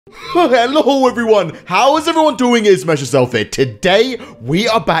Hello everyone, how is everyone doing? It's MessYourself here. Today we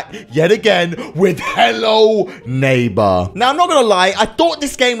are back yet again with Hello Neighbor. Now I'm not gonna lie, I thought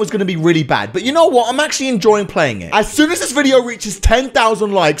this game was gonna be really bad, but you know what? I'm actually enjoying playing it. As soon as this video reaches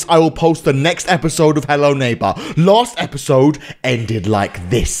 10,000 likes, I will post the next episode of Hello Neighbor. Last episode ended like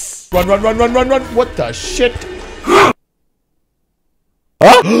this. Run, run, run, run, run, run. What the shit?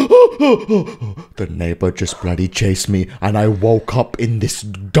 The neighbor just bloody chased me and I woke up in this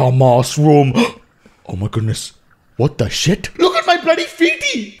dumbass room. Oh my goodness. What the shit? Look at my bloody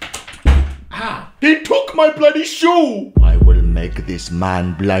feety. He took my bloody shoe. I will make this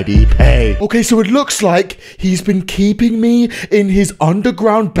man bloody pay. Okay, so it looks like he's been keeping me in his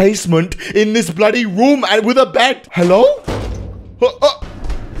underground basement in this bloody room and with a bed. Hello?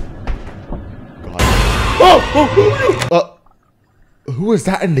 Who was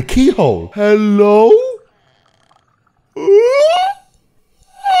that in the keyhole? Hello?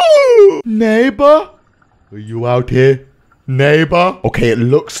 Neighbor? Are you out here? Neighbor? Okay, it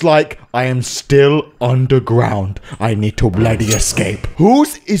looks like I am still underground. I need to bloody escape.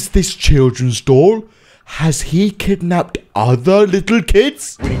 Whose is this children's doll? Has he kidnapped other little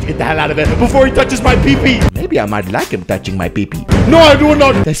kids? We need to get the hell out of here before he touches my pee-pee. Maybe I might like him touching my pee-pee. No, I do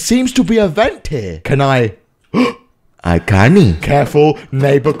not. There seems to be a vent here. Can I... I can't. Careful,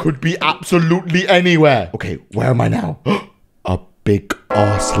 neighbor could be absolutely anywhere. Okay, where am I now? A big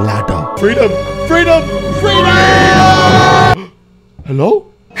ass ladder. Freedom! Freedom! Freedom!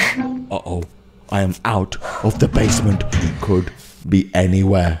 Hello? Uh-oh. I am out of the basement. He could be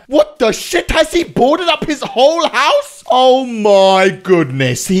anywhere. What the shit? Has he boarded up his whole house? Oh my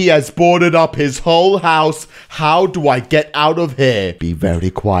goodness. He has boarded up his whole house. How do I get out of here? Be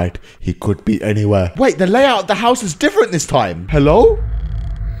very quiet. He could be anywhere. Wait, the layout of the house is different this time. Hello?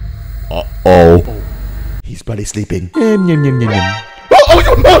 Uh-oh. He's bloody sleeping.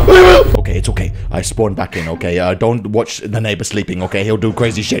 Okay, it's okay. I spawned back in, okay? Don't watch the neighbor sleeping, okay? He'll do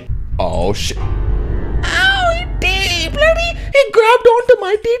crazy shit. Oh, shit. He grabbed onto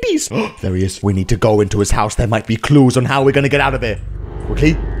my titties. There he is. We need to go into his house. There might be clues on how we're gonna get out of here.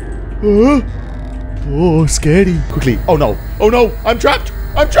 Quickly. Oh, scary. Quickly. Oh no. Oh no. I'm trapped.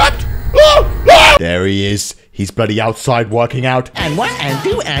 I'm trapped. There he is. He's bloody outside working out. And one, and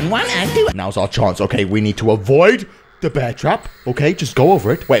two, and one, and two. Now's our chance. Okay, we need to avoid the bear trap. Okay, just go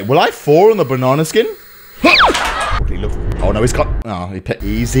over it. Wait, will I fall on the banana skin? Quickly look. Oh no, he's got... Oh, he put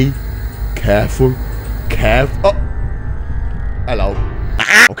easy. Careful. Careful. Oh. Hello.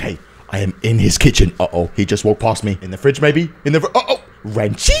 Okay, I am in his kitchen. Uh-oh, he just walked past me. In the fridge, maybe? In the... Uh-oh,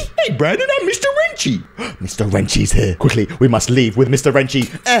 Wrenchy? Hey, Brandon, I'm Mr. Wrenchy. Mr. Wrenchy's here. Quickly, we must leave with Mr. Wrenchy.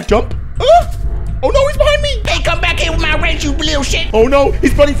 Jump. Oh, no, he's behind me. Hey, come back here with my wrench, you little shit. Oh, no,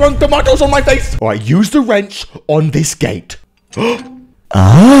 he's bloody throwing tomatoes on my face. All right, use the wrench on this gate.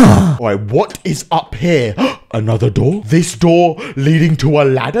 All right, what is up here? Another door? This door leading to a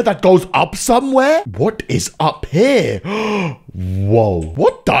ladder that goes up somewhere? What is up here? Whoa.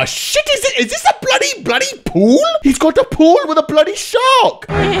 What the shit is it? Is this a bloody pool? He's got a pool with a bloody shark.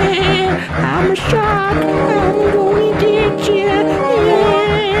 I'm a shark. I'm going to get you.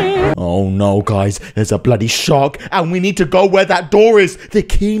 Oh no, guys. There's a bloody shark and we need to go where that door is. The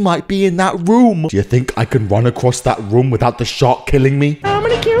key might be in that room. Do you think I can run across that room without the shark killing me? I'm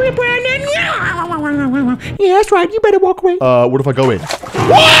gonna kill you, Brandon. Yeah, that's right. You better walk away. What if I go in?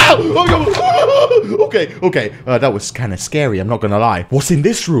 Okay. That was kind of scary. I'm not gonna lie. What's in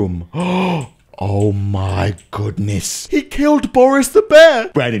this room? Oh my goodness. He killed Boris the bear.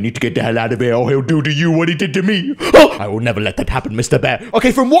 Brandon, you need to get the hell out of here or he'll do to you what he did to me. I will never let that happen, Mr. Bear.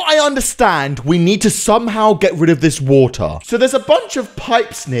 Okay, from what I understand, we need to somehow get rid of this water. So there's a bunch of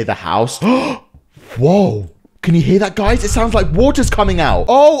pipes near the house. Whoa. Can you hear that, guys? It sounds like water's coming out.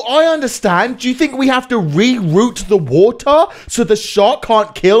 Oh, I understand. Do you think we have to reroute the water so the shark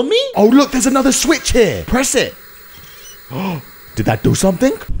can't kill me? Oh, look, there's another switch here. Press it. Did that do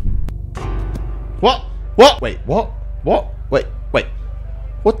something? What? Wait, what? Wait.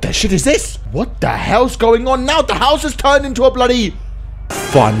 What the shit is this? What the hell's going on now? The house has turned into a bloody...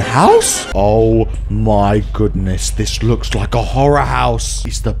 fun house? Oh my goodness, this looks like a horror house.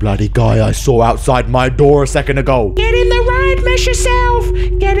 He's the bloody guy I saw outside my door a second ago. Get in the ride,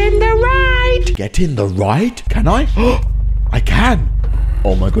 MessYourself. Get in the ride. Get in the ride? Can I? I can.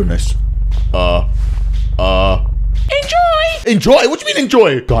 Oh my goodness. Enjoy. Enjoy? What do you mean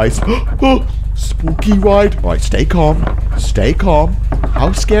enjoy? Guys, spooky ride. All right, stay calm. Stay calm.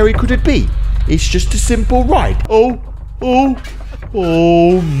 How scary could it be? It's just a simple ride. Oh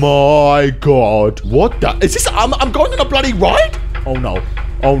my god. What the? Is this? I'm going on a bloody ride? Oh no.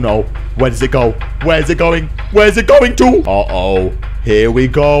 Oh no. Where does it go? Where's it going? Where's it going to? Uh-oh. Here we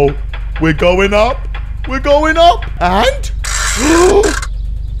go. We're going up. We're going up. And...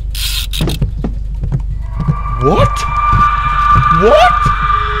 What? What?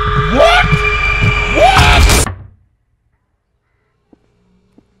 What? What?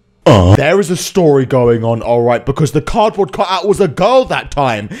 There is a story going on, alright, because the cardboard cutout was a girl that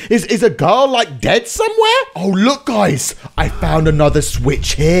time. Is a girl, like, dead somewhere? Oh, look, guys. I found another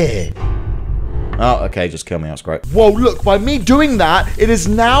switch here. Oh, okay, just kill me. That's great. Whoa, look, by me doing that, it is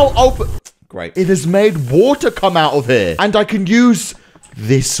now open. Great. It has made water come out of here. And I can use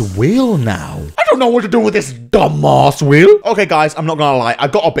this wheel now. I don't know what to do with this dumbass wheel. Okay, guys, I'm not gonna lie. I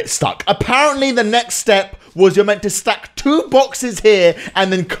got a bit stuck. Apparently, the next step was you're meant to stack 2 boxes here and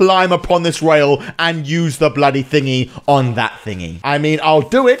then climb upon this rail and use the bloody thingy on that thingy. I mean, I'll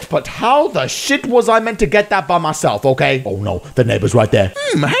do it, but how the shit was I meant to get that by myself, okay? Oh, no, the neighbor's right there.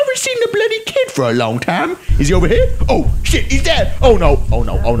 I haven't seen the bloody kid for a long time. Is he over here? Oh, shit, he's there. Oh, no, oh,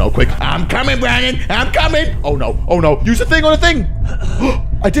 no, oh, no, quick. I'm coming, Brandon. I'm coming. Oh, no, oh, no. Use the thing on the thing.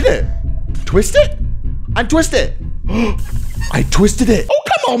 I did it. Twist it and twist it. I twisted it. Oh,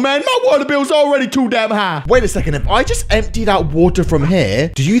 come on, man. My water bill's already too damn high. Wait a second. If I just emptied out water from here,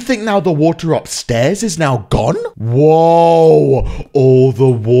 do you think now the water upstairs is now gone? Whoa. All the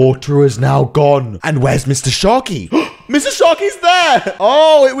water is now gone. And where's Mr. Sharky? Mr. Sharky's there.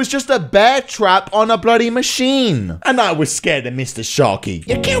 Oh, it was just a bear trap on a bloody machine. And I was scared of Mr. Sharky.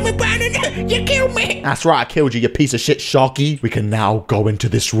 You killed me, Brandon. You killed me. That's right. I killed you, you piece of shit, Sharky. We can now go into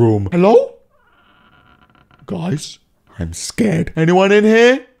this room. Hello? Guys? I'm scared. Anyone in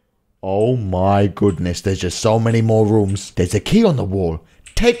here? Oh my goodness, there's just so many more rooms. There's a key on the wall.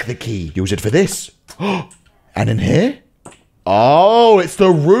 Take the key. Use it for this. And in here? Oh, it's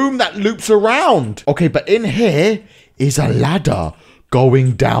the room that loops around. Okay, but in here is a ladder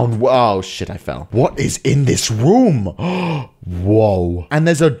going down. Oh shit, I fell. What is in this room? Whoa. And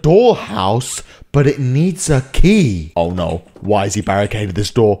there's a dollhouse, but it needs a key. Oh no, why has he barricaded this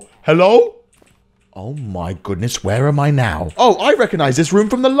door? Hello? Oh my goodness, where am I now? Oh, I recognize this room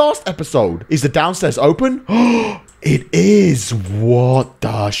from the last episode. Is the downstairs open? It is. What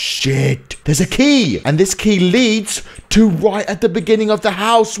the shit? There's a key. And this key leads to right at the beginning of the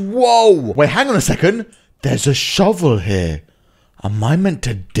house. Whoa. Wait, hang on a second. There's a shovel here. Am I meant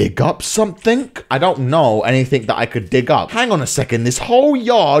to dig up something? I don't know anything that I could dig up. Hang on a second. This whole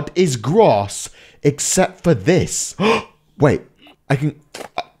yard is grass except for this. Wait, I can...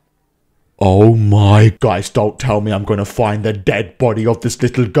 Oh my... Guys, don't tell me I'm going to find the dead body of this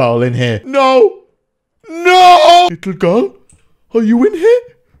little girl in here. No! No! Little girl? Are you in here?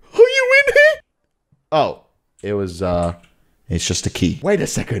 Are you in here? Oh, it was, it's just a key. Wait a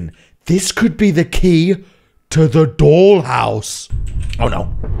second. This could be the key to the dollhouse. Oh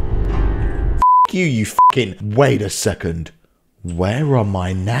no. F you, you fucking... Wait a second. Where am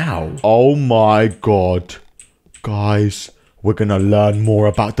I now? Oh my god. Guys... We're gonna learn more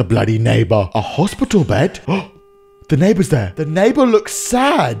about the bloody neighbor. A hospital bed? The neighbor's there. The neighbor looks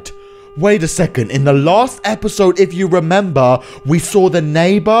sad. Wait a second. In the last episode, if you remember, we saw the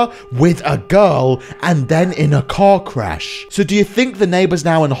neighbor with a girl and then in a car crash. So do you think the neighbor's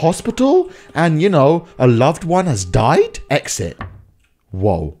now in hospital? And, you know, a loved one has died? Exit.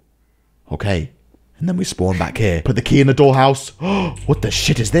 Whoa. Okay. And then we spawn back here. Put the key in the dollhouse. What the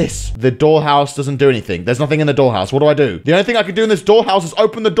shit is this? The dollhouse doesn't do anything. There's nothing in the dollhouse. What do I do? The only thing I can do in this dollhouse is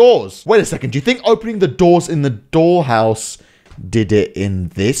open the doors. Wait a second. Do you think opening the doors in the dollhouse did it in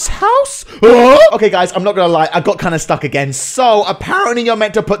this house? Okay, guys, I'm not gonna lie. I got kind of stuck again. So apparently you're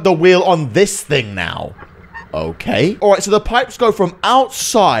meant to put the wheel on this thing now. Okay. All right, so the pipes go from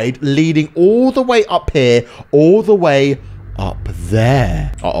outside leading all the way up here, all the way up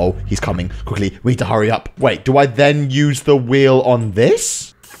there. Uh-oh, he's coming. Quickly, we need to hurry up. Wait, do I then use the wheel on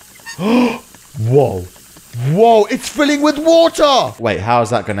this? Whoa. Whoa, it's filling with water. Wait, how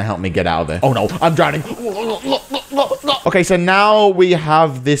is that going to help me get out of there? Oh no, I'm drowning. Okay, so now we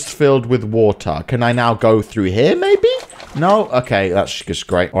have this filled with water. Can I now go through here, maybe? No? Okay, that's just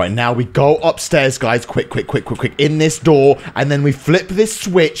great. All right, now we go upstairs, guys. Quick, quick, quick, quick, quick. In this door. And then we flip this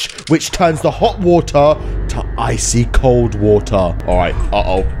switch, which turns the hot water to icy cold water. All right.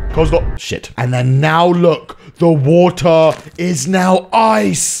 Uh-oh. Close the door. Shit. And then now look. The water is now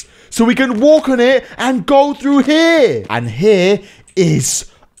ice. So we can walk on it and go through here. And here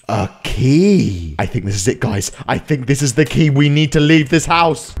is a key. I think this is it, guys. I think this is the key. We need to leave this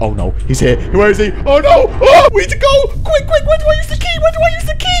house. Oh, no. He's here. Where is he? Oh, no. Oh, we need to go. Quick, quick. Where do I use the key? Where do I use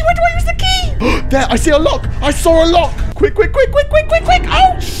the key? Where do I use the key? There. I see a lock. I saw a lock. Quick, quick, quick, quick, quick, quick, quick.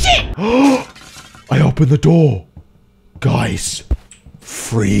 Oh, shit. I opened the door. Guys.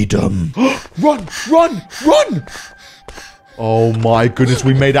 Freedom. Run, run, run. Oh my goodness,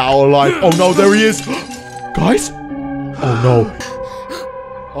 we made it out alive. Oh no, there he is. Guys? Oh no.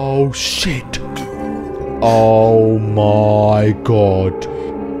 Oh shit. Oh my god.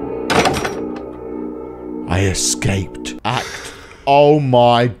 I escaped. Oh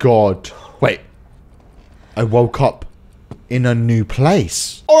my god. Wait. I woke up in a new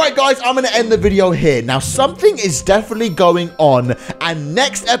place. Alright guys, I'm going to end the video here. Now something is definitely going on, and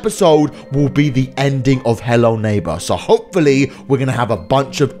next episode will be the ending of Hello Neighbor. So hopefully we're going to have a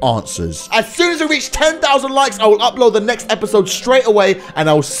bunch of answers. As soon as we reach 10,000 likes, I will upload the next episode straight away, and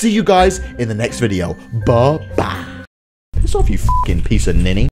I will see you guys in the next video. Bye-bye. Piss off, you fucking piece of ninny.